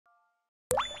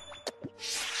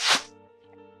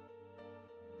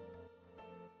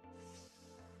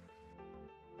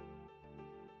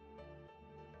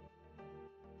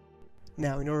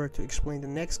Now, in order to explain the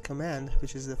next command,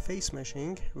 which is the face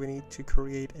meshing, we need to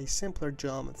create a simpler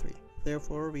geometry.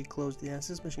 Therefore, we close the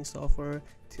ANSYS Meshing software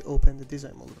to open the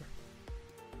design molder.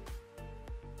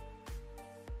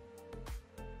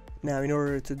 Now, in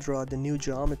order to draw the new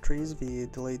geometries, we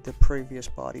delete the previous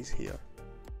bodies here.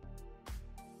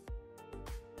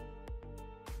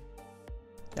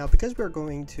 Now, because we are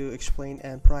going to explain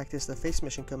and practice the face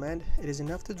meshing command, it is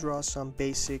enough to draw some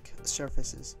basic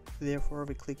surfaces. Therefore,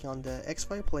 we click on the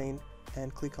XY plane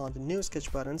and click on the new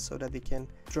sketch button so that we can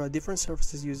draw different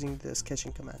surfaces using the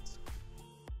sketching commands.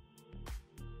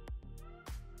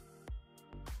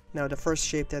 Now, the first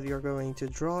shape that we are going to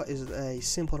draw is a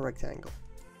simple rectangle.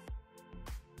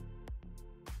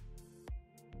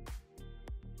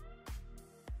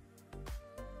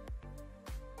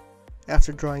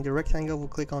 After drawing the rectangle, we'll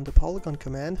click on the polygon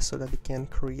command so that we can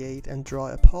create and draw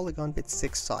a polygon with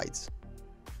 6 sides.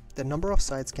 The number of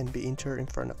sides can be entered in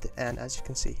front of the "and" as you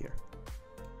can see here.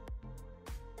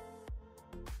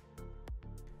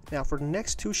 Now for the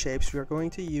next two shapes, we are going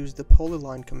to use the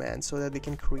polyline command so that we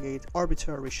can create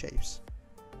arbitrary shapes.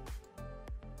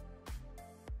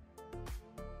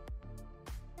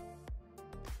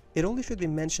 It only should be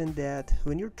mentioned that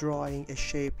when you're drawing a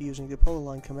shape using the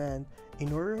polyline command,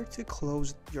 in order to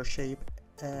close your shape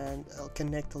and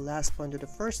connect the last point to the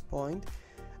first point,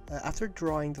 after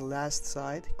drawing the last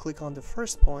side, click on the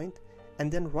first point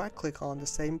and then right click on the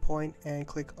same point and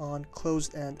click on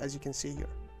closed end, as you can see here.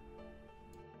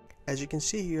 As you can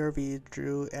see here, we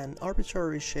drew an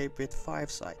arbitrary shape with 5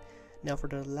 sides. Now for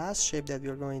the last shape that we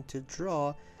are going to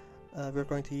draw, we're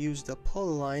going to use the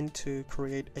polyline to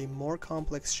create a more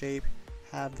complex shape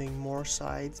having more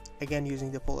sides, again using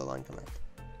the polyline command.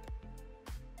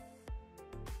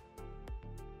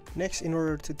 Next, in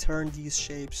order to turn these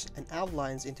shapes and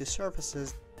outlines into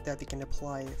surfaces that we can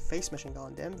apply face meshing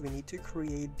on them, we need to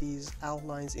create these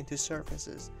outlines into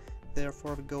surfaces.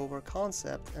 Therefore, we go over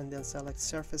concept and then select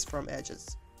surface from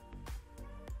edges.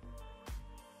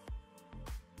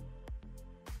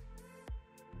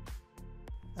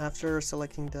 After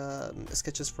selecting the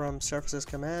sketches from surfaces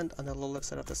command, on the lower left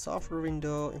side of the software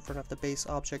window in front of the base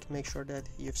object, make sure that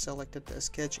you've selected the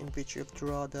sketch in which you've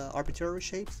drawn the arbitrary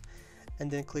shapes, and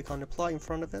then click on apply in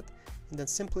front of it, and then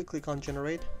simply click on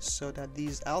generate so that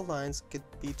these outlines could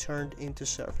be turned into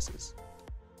surfaces.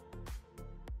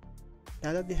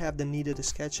 Now that we have the needed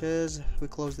sketches, we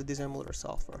close the design molder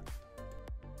software.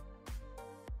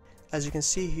 As you can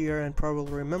see here and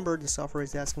probably remember, the software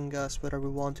is asking us whether we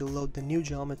want to load the new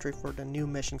geometry for the new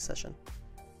meshing session.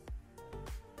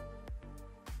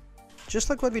 Just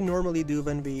like what we normally do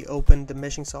when we open the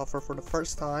meshing software for the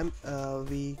first time,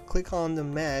 we click on the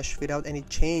mesh without any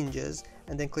changes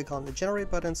and then click on the generate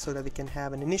button so that we can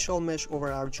have an initial mesh over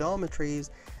our geometries,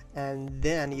 and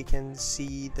then you can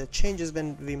see the changes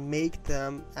when we make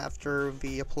them after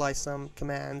we apply some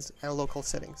commands and local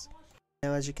settings.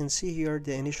 Now as you can see here,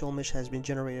 the initial mesh has been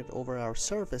generated over our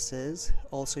surfaces.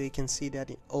 Also you can see that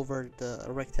over the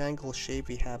rectangle shape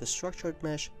we have a structured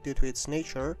mesh due to its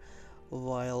nature,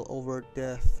 while over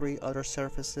the 3 other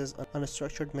surfaces an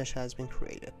unstructured mesh has been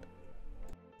created.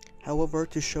 However,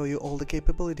 to show you all the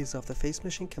capabilities of the face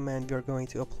meshing command, we are going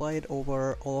to apply it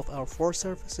over all of our 4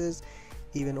 surfaces,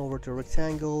 even over the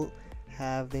rectangle,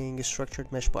 having a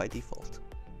structured mesh by default.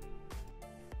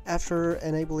 After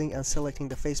enabling and selecting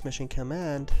the face meshing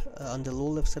command, on the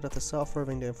lower left side of the software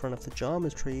window in front of the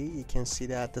geometry, you can see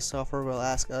that the software will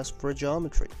ask us for a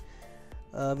geometry.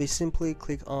 We simply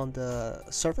click on the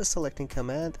surface selecting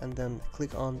command and then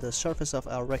click on the surface of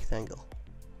our rectangle.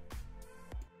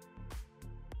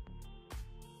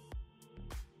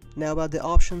 Now about the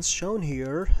options shown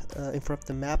here, in front of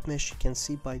the map mesh, you can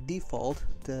see by default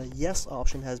the yes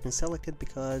option has been selected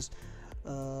because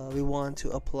we want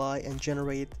to apply and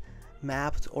generate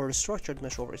mapped or structured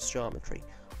mesh over its geometry.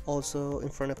 Also in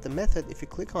front of the method, if you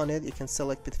click on it, you can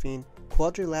select between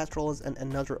quadrilaterals and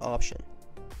another option.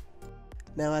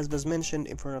 Now as was mentioned,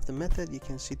 in front of the method you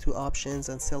can see 2 options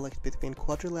and select between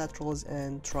quadrilaterals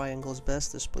and triangles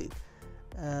best split.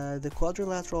 The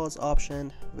quadrilaterals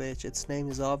option, which its name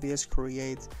is obvious,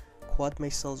 creates quad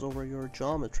mesh cells over your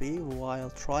geometry, while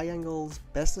triangles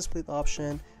best split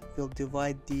option will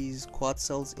divide these quad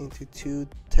cells into 2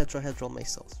 tetrahedral mesh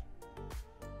cells.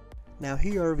 Now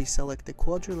here we select the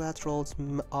quadrilaterals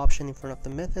option in front of the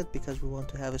method because we want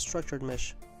to have a structured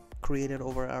mesh created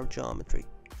over our geometry,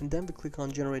 and then we click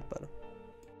on generate button.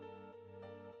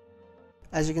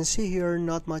 As you can see here,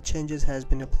 not much changes has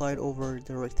been applied over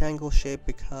the rectangle shape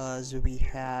because we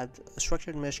had a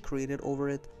structured mesh created over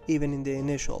it even in the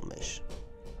initial mesh.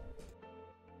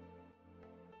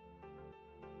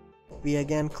 We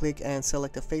again click and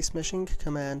select the face meshing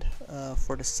command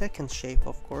for the second shape,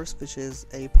 of course, which is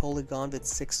a polygon with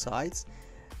 6 sides.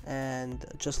 And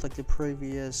just like the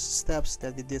previous steps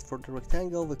that we did for the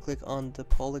rectangle, we click on the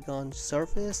polygon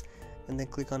surface and then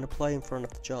click on apply in front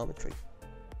of the geometry.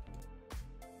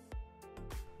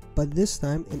 But this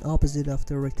time, in opposite of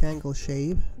the rectangle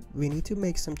shape, we need to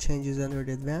make some changes under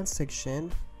the advanced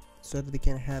section so that we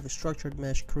can have a structured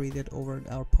mesh created over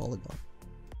our polygon.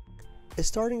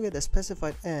 Starting with the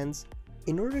specified ends,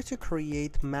 in order to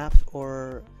create mapped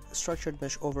or structured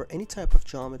mesh over any type of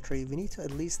geometry, we need to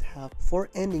at least have 4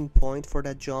 ending points for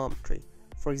that geometry.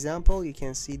 For example, you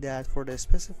can see that for the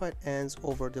specified ends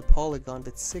over the polygon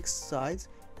with 6 sides,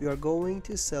 we are going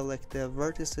to select the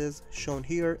vertices shown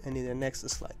here and in the next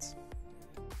slides.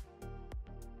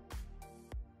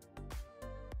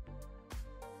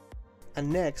 And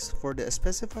next, for the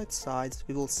specified sides,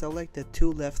 we will select the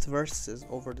 2 left vertices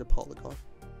over the polygon.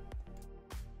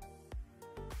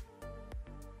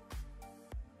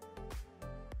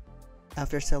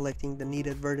 After selecting the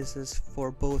needed vertices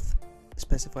for both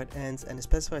specified ends and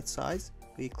specified sides,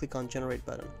 we click on Generate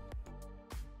button.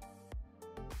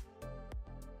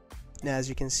 Now, as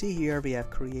you can see here, we have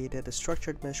created a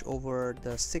structured mesh over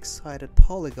the 6-sided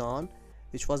polygon,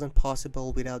 which wasn't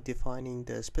possible without defining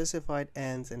the specified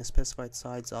ends and specified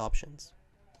sides options.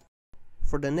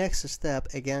 For the next step,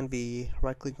 again, we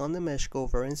right click on the mesh, go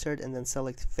over insert and then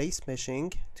select face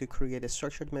meshing to create a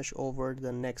structured mesh over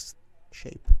the next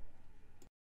shape.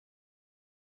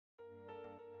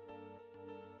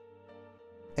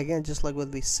 Again, just like what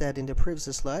we said in the previous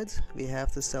slides, we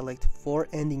have to select 4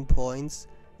 ending points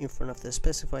in front of the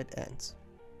specified ends.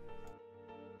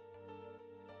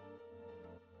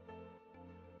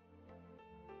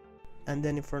 And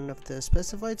then in front of the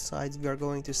specified sides, we are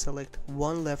going to select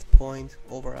 1 left point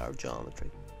over our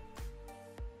geometry.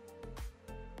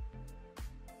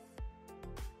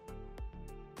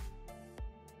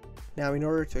 Now, in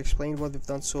order to explain what we've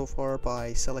done so far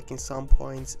by selecting some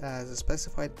points as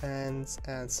specified ends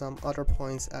and some other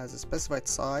points as specified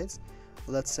sides,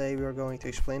 let's say we are going to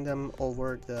explain them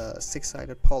over the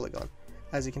 6-sided polygon.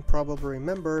 As you can probably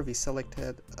remember, we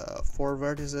selected 4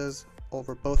 vertices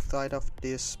over both sides of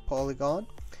this polygon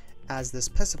as the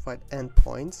specified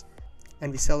endpoints,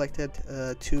 and we selected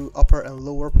 2 upper and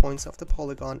lower points of the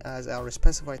polygon as our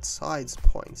specified sides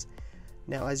points.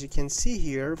 Now, as you can see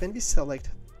here, when we select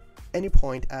any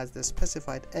point as the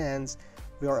specified ends,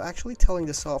 we are actually telling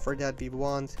the software that we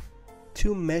want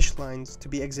 2 mesh lines to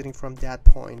be exiting from that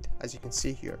point, as you can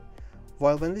see here.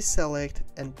 While when we select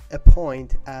a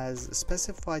point as a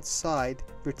specified side,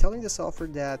 we're telling the software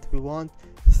that we want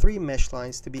 3 mesh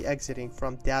lines to be exiting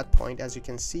from that point, as you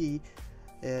can see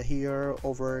here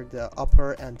over the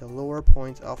upper and the lower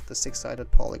point of the 6-sided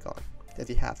polygon. That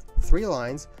we have 3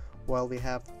 lines while we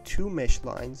have 2 mesh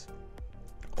lines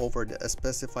over the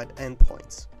specified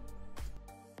endpoints.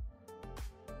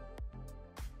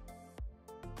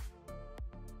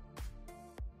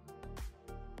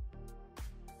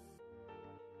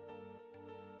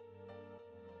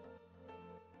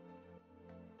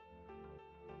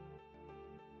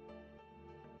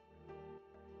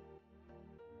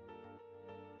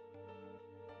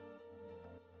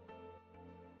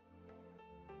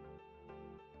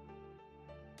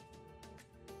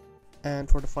 And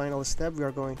for the final step, we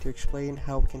are going to explain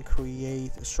how we can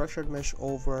create a structured mesh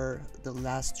over the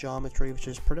last geometry, which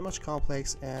is pretty much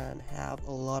complex and have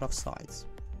a lot of sides.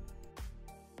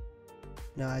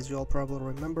 Now, as you all probably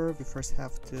remember, we first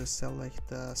have to select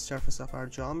the surface of our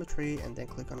geometry and then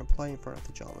click on apply in front of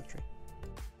the geometry.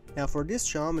 Now, for this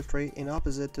geometry, in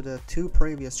opposite to the 2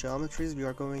 previous geometries, we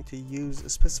are going to use a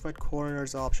specified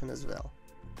corners option as well.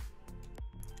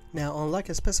 Now, unlike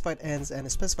a specified ends and a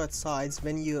specified sides,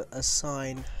 when you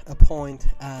assign a point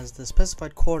as the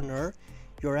specified corner,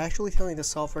 you're actually telling the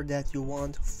software that you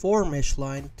want 4 mesh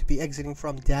lines to be exiting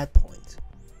from that point.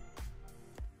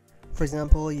 For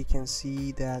example, you can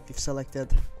see that we've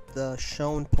selected the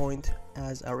shown point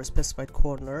as our specified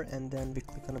corner and then we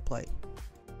click on apply.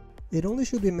 It only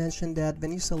should be mentioned that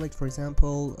when you select, for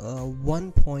example,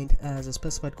 1 point as a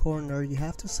specified corner, you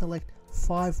have to select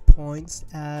 5 points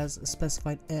as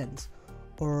specified ends.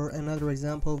 Or another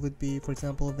example would be, for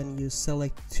example, when you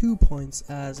select 2 points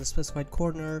as a specified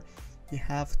corner, you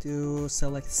have to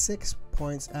select 6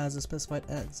 points as a specified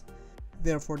ends.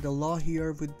 Therefore, the law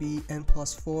here would be n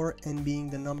plus 4, n being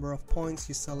the number of points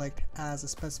you select as a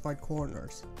specified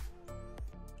corners.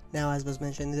 Now, as was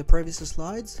mentioned in the previous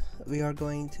slides, we are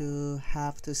going to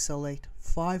have to select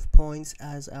 5 points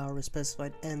as our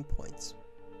specified endpoints,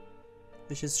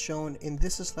 which is shown in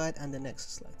this slide and the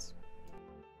next slides.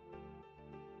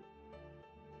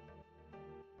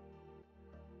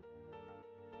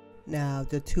 Now,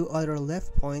 the 2 other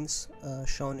left points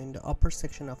shown in the upper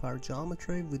section of our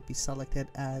geometry would be selected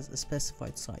as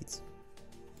specified sites.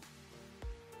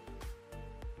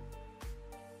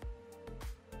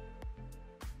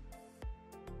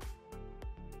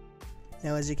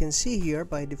 Now, as you can see here,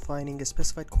 by defining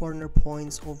specified corner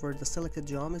points over the selected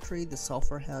geometry, the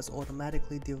software has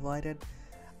automatically divided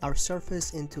our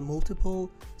surface into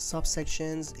multiple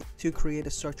subsections to create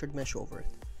a structured mesh over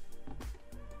it.